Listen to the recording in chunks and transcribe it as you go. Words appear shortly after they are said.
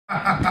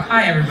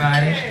Hi,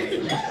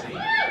 everybody.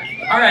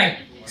 All right,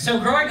 so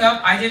growing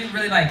up, I didn't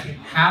really like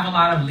have a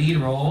lot of lead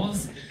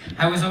roles.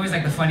 I was always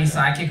like the funny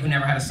sidekick who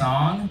never had a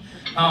song.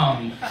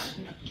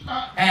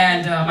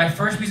 My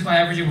first musical I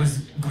ever did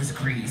was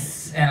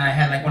Grease, and I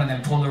had like one of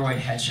them Polaroid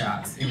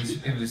headshots.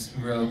 It was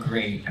real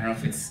great. I don't know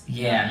if it's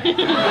It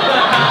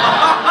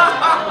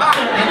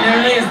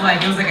literally is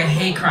like it was like a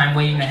hate crime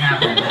waiting to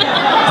happen. It's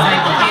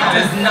like it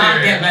does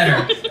not get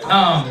better.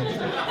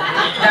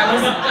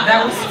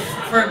 That was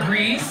for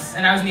Grease,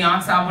 and I was in the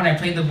ensemble and I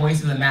played the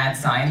voice of the mad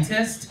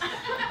scientist.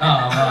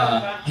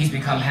 He's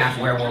become half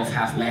werewolf,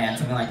 half man,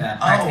 something like that.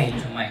 Backstage,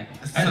 I'm like.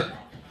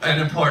 An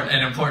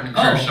important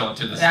crucial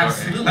to the story.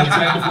 Absolutely, it's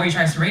right before he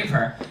tries to rape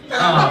her.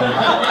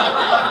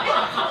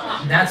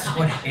 That's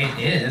what it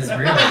is,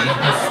 really,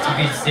 to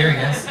be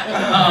serious.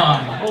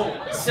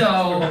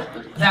 So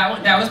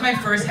that was my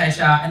first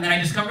headshot, and then I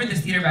discovered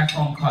this theater back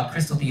home called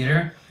Crystal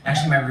Theater.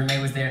 Actually, my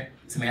roommate was there,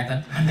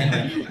 Samantha.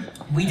 Anyway,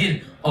 we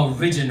did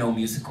original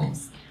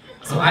musicals.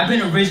 So I've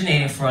been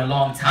originating for a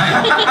long time,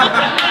 and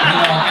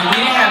we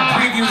didn't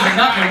have previews or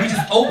nothing, we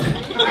just opened,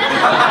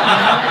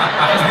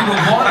 because we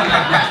were born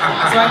like that.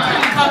 So I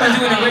couldn't come and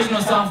do an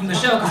original song from the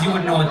show, because you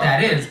wouldn't know what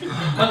that is.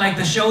 But like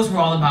the shows were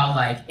all about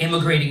like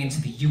immigrating into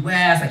the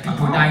US, like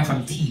people were dying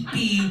from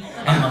TB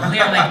and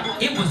malaria,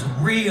 like it was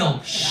real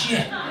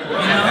shit,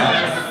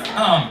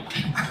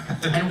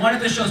 And one of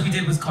the shows we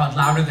did was called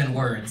Louder Than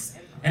Words.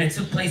 And it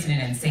took place in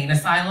an insane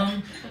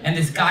asylum, and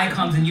this guy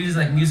comes and uses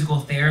like musical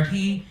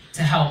therapy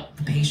to help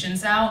the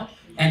patients out,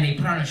 and they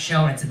put on a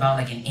show, and it's about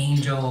like an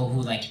angel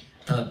who like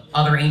the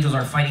other angels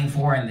are fighting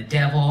for, and the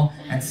devil,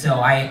 and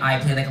so I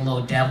play like a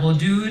little devil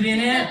dude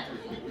in it.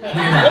 Look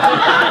at that.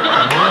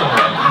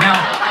 Now,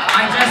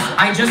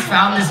 I just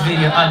found this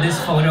this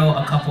photo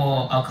a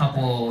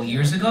couple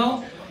years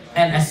ago,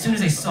 and as soon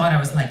as I saw it, I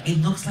was like,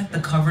 it looks like the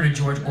cover to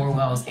George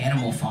Orwell's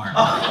Animal Farm.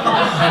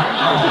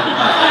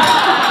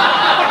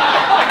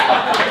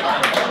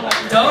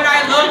 Don't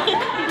I look?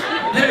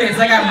 Literally, it's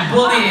like I'm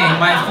bullying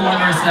my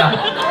former self.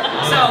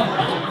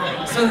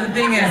 So the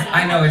thing is,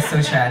 I know it's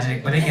so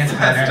tragic, but it gets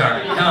better.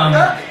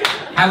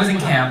 I was in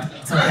camp.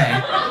 It's okay.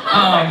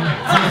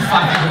 For the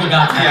 5 people who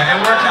got that. Yeah,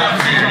 it worked out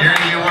for you.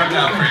 It worked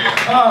out for you.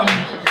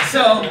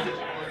 So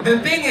the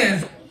thing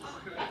is,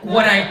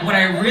 what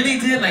I really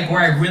did, like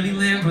where I really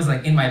lived, was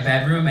like in my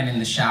bedroom and in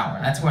the shower.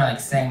 That's where I like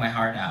sang my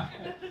heart out.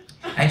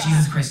 That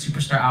Jesus Christ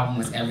Superstar album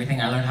was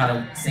everything. I learned how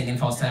to sing in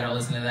falsetto,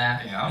 listen to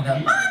that. Yeah. And the,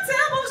 my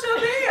temple shall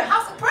be a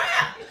house of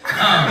prayer.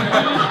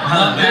 I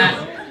love that.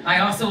 I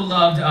also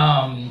loved,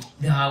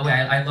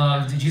 I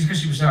loved Jesus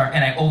Christ Superstar,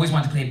 and I always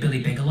wanted to play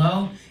Billy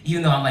Bigelow,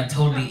 even though I'm like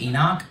totally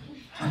Enoch.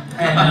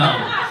 And,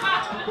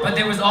 but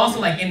there was also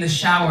like in the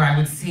shower, I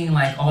would sing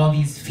like all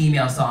these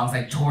female songs,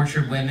 like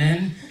Tortured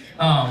Women,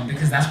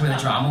 because that's where the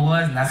drama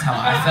was, and that's how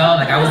I felt.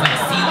 Like I was like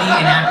Celie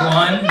in Act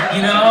 1,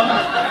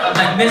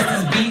 Like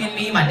Mister's beating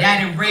me, my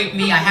daddy raped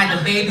me, I had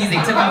the babies, they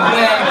took them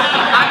away.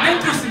 I've been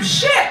through some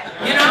shit,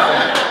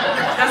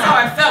 That's how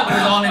I felt, but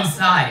it was all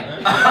inside.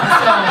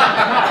 So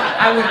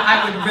I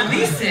would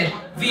release it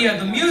via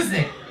the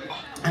music,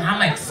 and I'm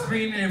like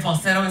screaming in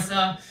falsetto and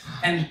stuff.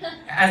 And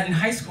as in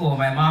high school,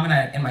 my mom and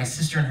I and my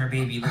sister and her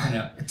baby lived in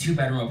a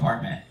 2-bedroom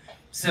apartment.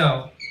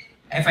 So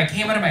if I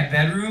came out of my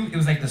bedroom, it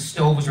was like the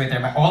stove was right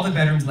there. All the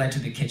bedrooms led to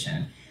the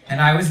kitchen.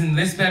 And I was in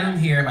this bedroom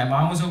here, my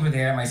mom was over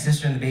there, my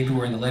sister and the baby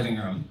were in the living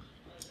room.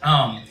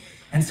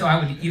 And so I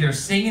would either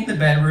sing in the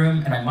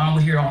bedroom, and my mom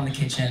would hear it all in the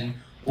kitchen,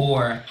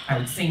 or I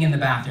would sing in the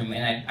bathroom,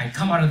 and I'd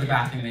come out of the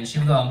bathroom, and she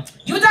would go,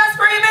 "You done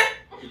screaming?"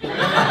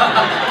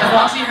 Because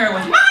all she heard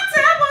was, "My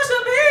temple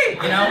shall be,"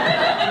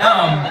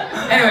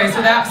 Anyway,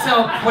 so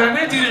what I'm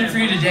gonna do for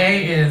you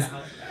today is,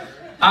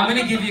 I'm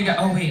gonna give you guys,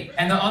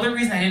 and the other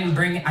reason I didn't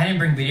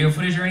bring video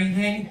footage or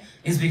anything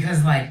is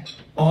because like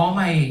all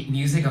my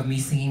music of me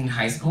singing in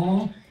high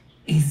school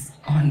is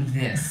on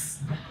this.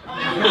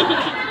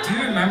 Do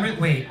you remember?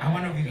 Wait, I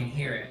wonder if you can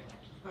hear it.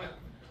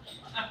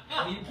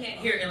 You can't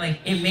hear it. Like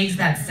it makes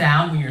that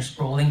sound when you're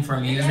scrolling for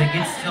music.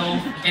 It's so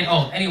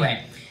old.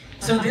 Anyway,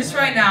 so this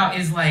right now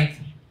is like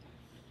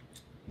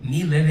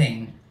me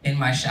living in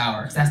my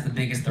shower, because that's the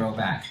biggest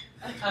throwback,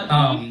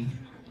 and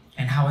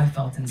how I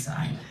felt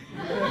inside.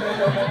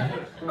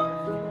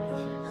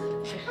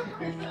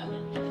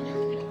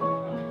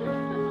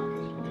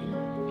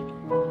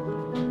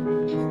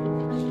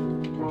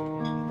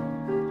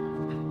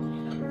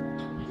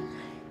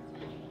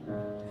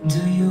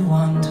 Do you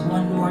want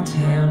one more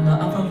tale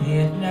of a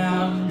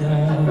Vietnam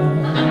girl?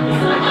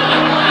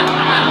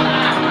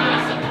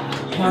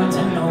 Want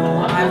to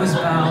know I was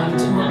bound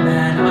to a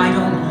man I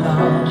don't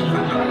love?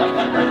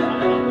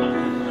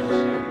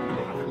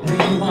 Do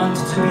you want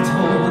to be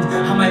told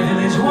how my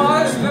village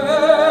was burned?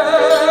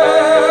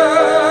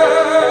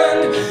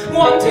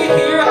 Want to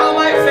hear how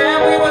my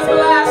family was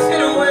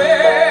blasted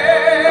away?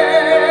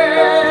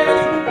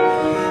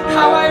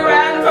 How I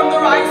ran from the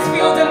rice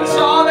fields and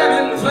saw them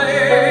in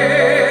flames?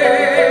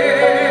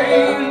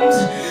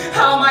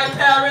 How my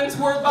parents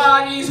were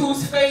bodies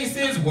whose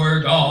faces were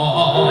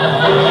gone?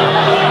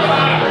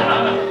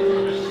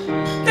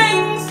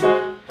 They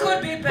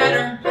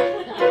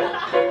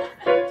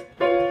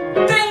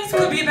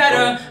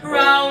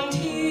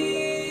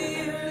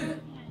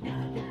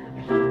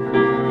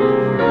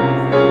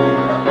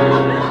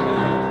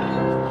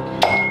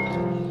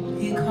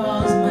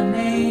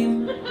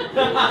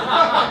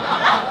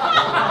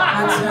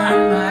I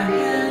turned my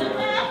head.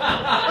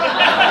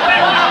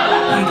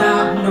 He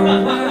got no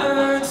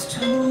words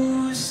to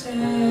say.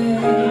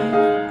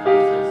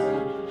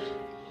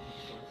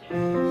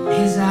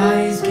 His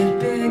eyes get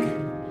big.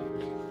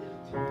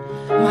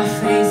 My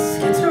face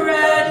gets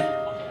red.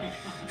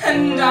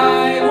 And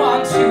I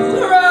want to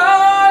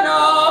run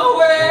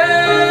away.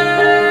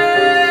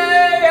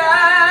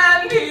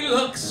 And he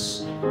looks.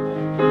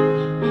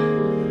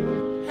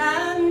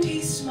 And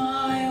he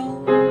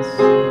smiles.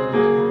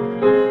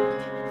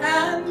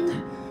 And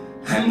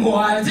I'm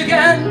wild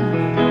again.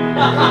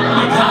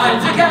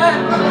 Wild again.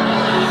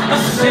 A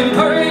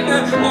simpering,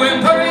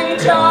 whimpering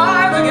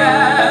child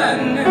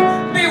again.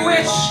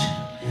 Bewitched,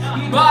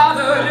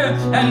 bothered,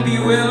 and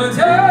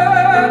bewildered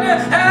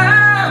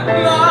am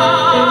I.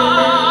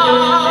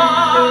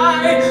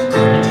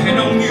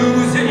 Continual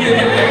music.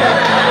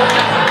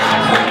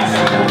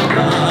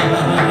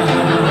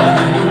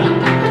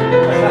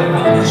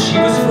 She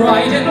was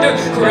frightened,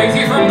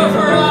 crazy from the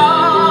fright.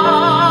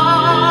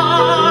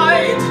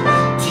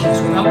 Tears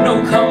without no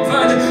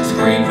comfort,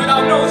 screams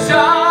without no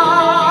sound.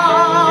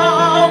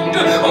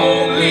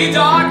 Only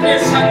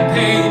darkness and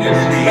pain, the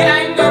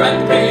anger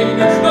and pain,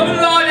 the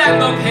blood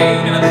and the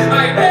pain.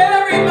 I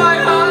buried my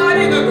heart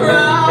in the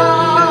ground,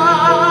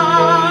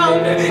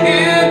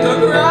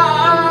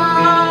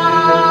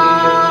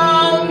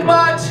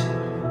 But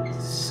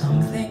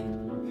something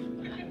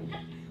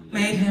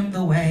made him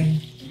the way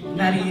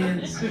that he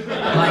is,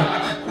 like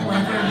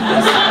whether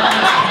he's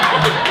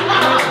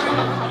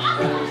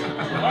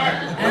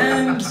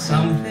and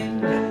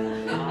something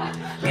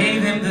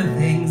gave him the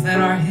things that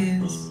are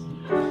his.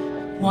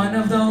 One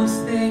of those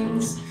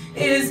things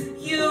is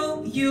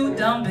you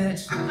dumb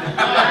bitch.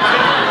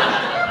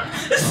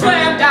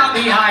 Slam down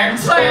the iron,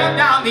 flat,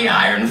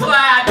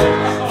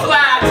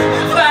 flat,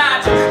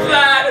 flat,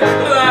 flat,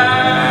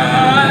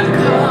 flat.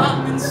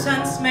 Common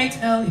sense may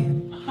tell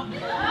you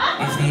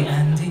if the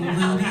ending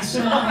will be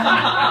sad.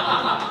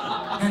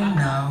 And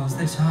now's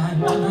the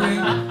time to break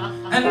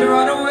and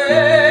run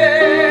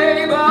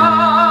away.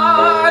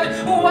 But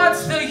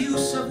what's the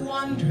use of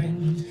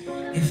wondering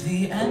if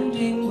the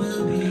ending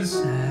will be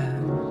sad?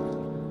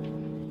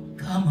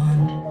 Come on,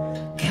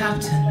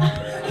 Captain,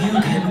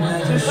 you can wear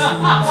your shoes.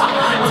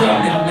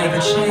 Don't it make a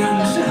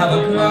change to have a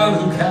girl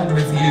who can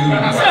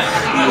refuse?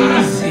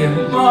 Easy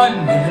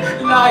money,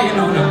 lying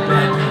on a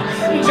bed.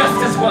 Just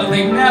as well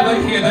they never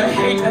hear the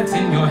hate that's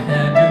in your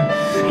head.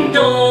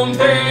 Don't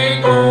they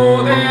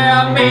go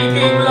there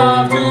making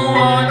love to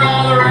one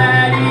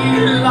already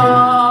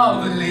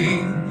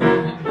lovely?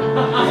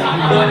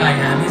 What I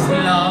am is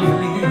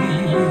lovely,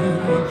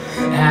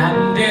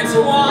 and it's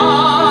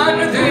one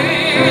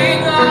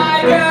thing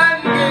I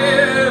can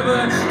give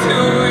to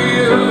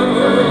you.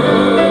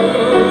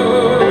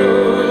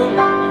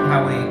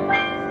 Now wait.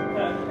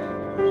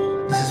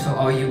 This is for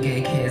all you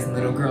gay kids and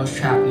little girls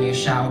trapped in your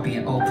shower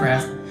being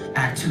oppressed.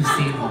 Act 2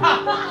 Celine.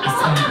 It's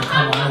telling you to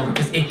come on over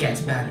because it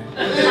gets better.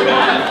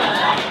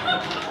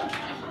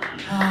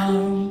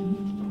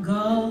 I'm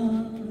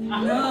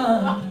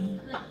gonna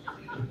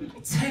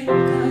take a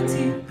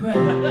deep breath.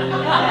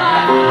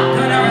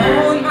 Gonna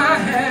hold my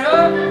head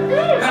up.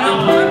 Gonna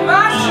put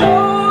my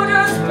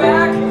shoulders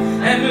back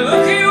and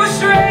look you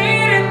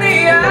straight in the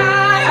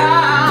eye.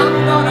 I'm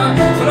gonna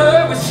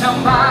flirt with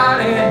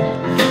somebody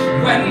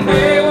when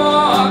they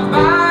walk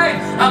by.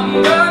 I'm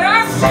gonna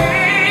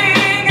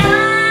sing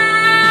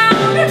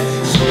out,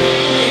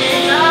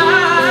 sing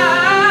out.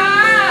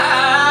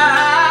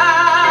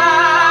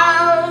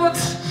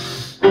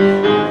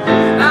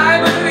 I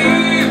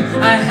believe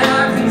I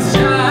have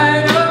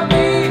inside of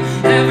me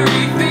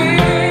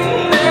everything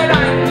that I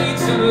need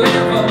to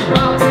live a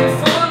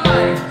bountiful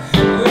life.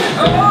 With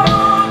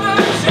all the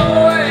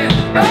joy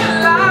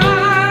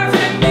alive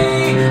in me,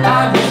 I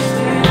will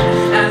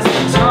stand as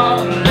tall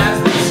as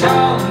the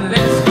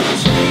tallest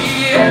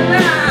tree. And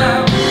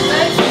I'm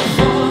thankful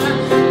for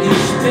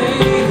each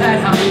day that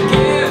I'm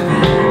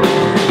given,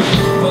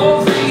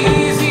 both the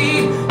easy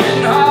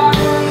and hard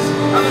ones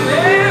I'm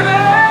living.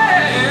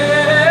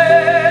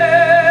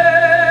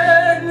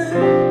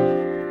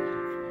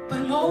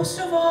 But most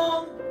of all,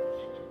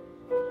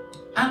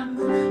 I'm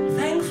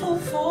thankful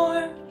for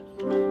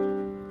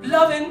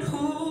loving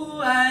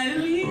who I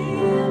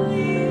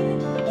really,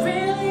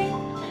 really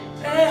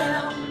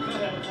am.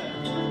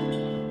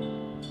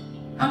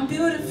 I'm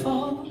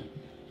beautiful,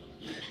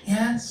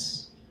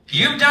 yes.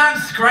 You done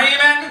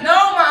screaming? No,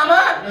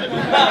 Mama.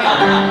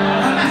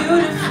 I'm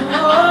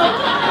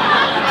beautiful.